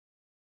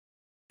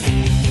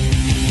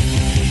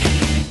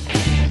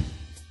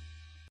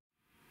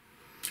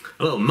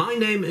Hello, my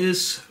name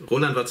is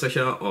Roland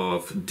Warzecha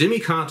of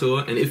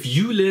Dimicator, and if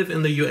you live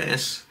in the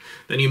US,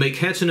 then you may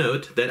care to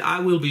note that I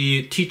will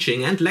be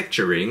teaching and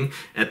lecturing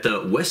at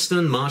the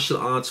Western Martial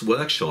Arts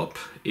Workshop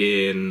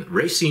in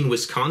Racine,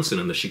 Wisconsin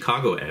in the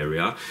Chicago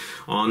area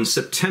on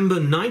September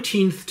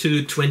 19th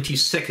to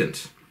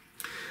 22nd.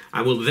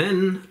 I will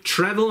then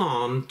travel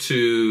on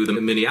to the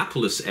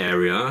Minneapolis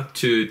area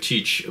to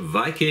teach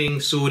Viking,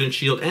 Sword and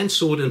Shield and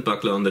Sword and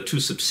Buckler on the two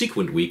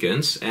subsequent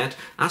weekends at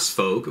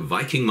Asfolk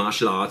Viking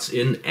Martial Arts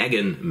in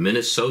Eggen,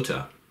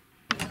 Minnesota.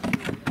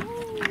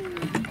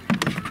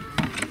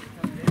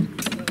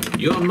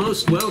 You are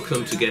most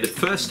welcome to get a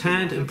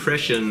first-hand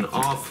impression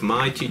of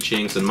my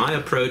teachings and my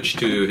approach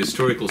to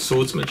historical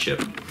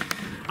swordsmanship.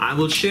 I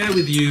will share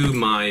with you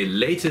my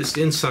latest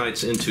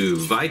insights into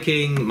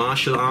Viking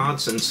martial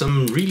arts and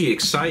some really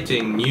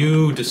exciting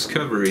new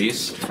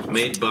discoveries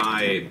made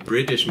by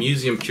British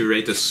Museum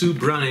curator Sue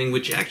Brunning,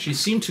 which actually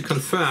seem to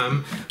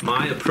confirm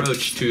my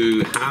approach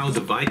to how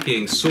the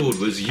Viking sword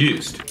was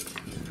used.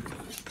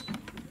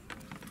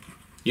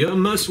 You're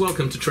most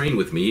welcome to train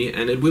with me,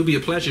 and it will be a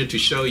pleasure to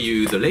show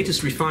you the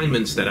latest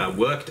refinements that I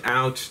worked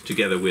out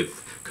together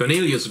with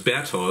Cornelius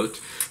Berthold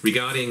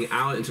regarding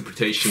our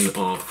interpretation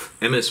of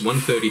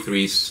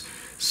MS-133's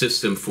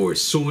system for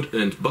sword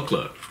and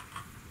buckler.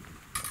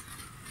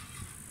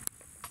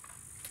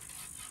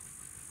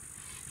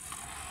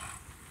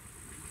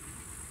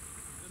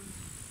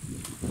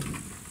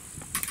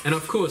 And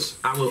of course,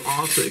 I will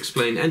also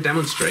explain and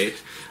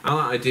demonstrate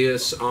our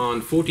ideas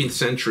on 14th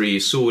century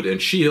sword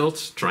and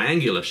shield,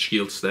 triangular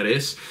shields that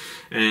is,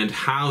 and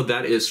how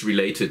that is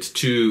related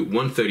to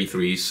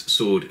 133's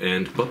sword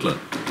and buckler.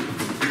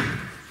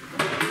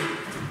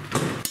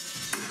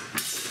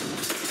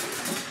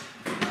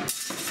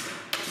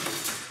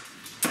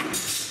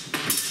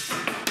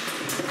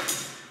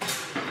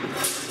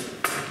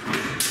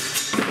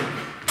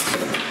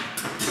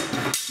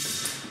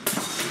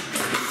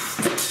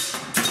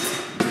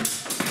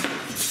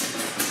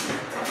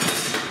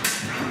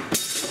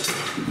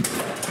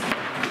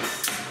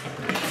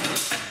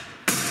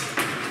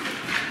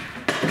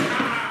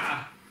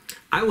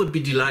 I would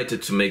be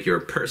delighted to make your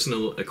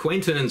personal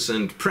acquaintance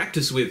and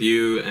practice with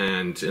you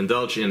and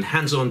indulge in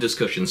hands-on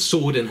discussions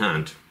sword in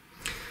hand.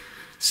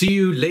 See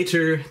you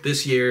later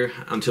this year.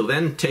 Until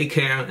then, take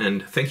care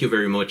and thank you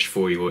very much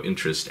for your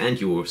interest and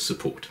your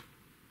support.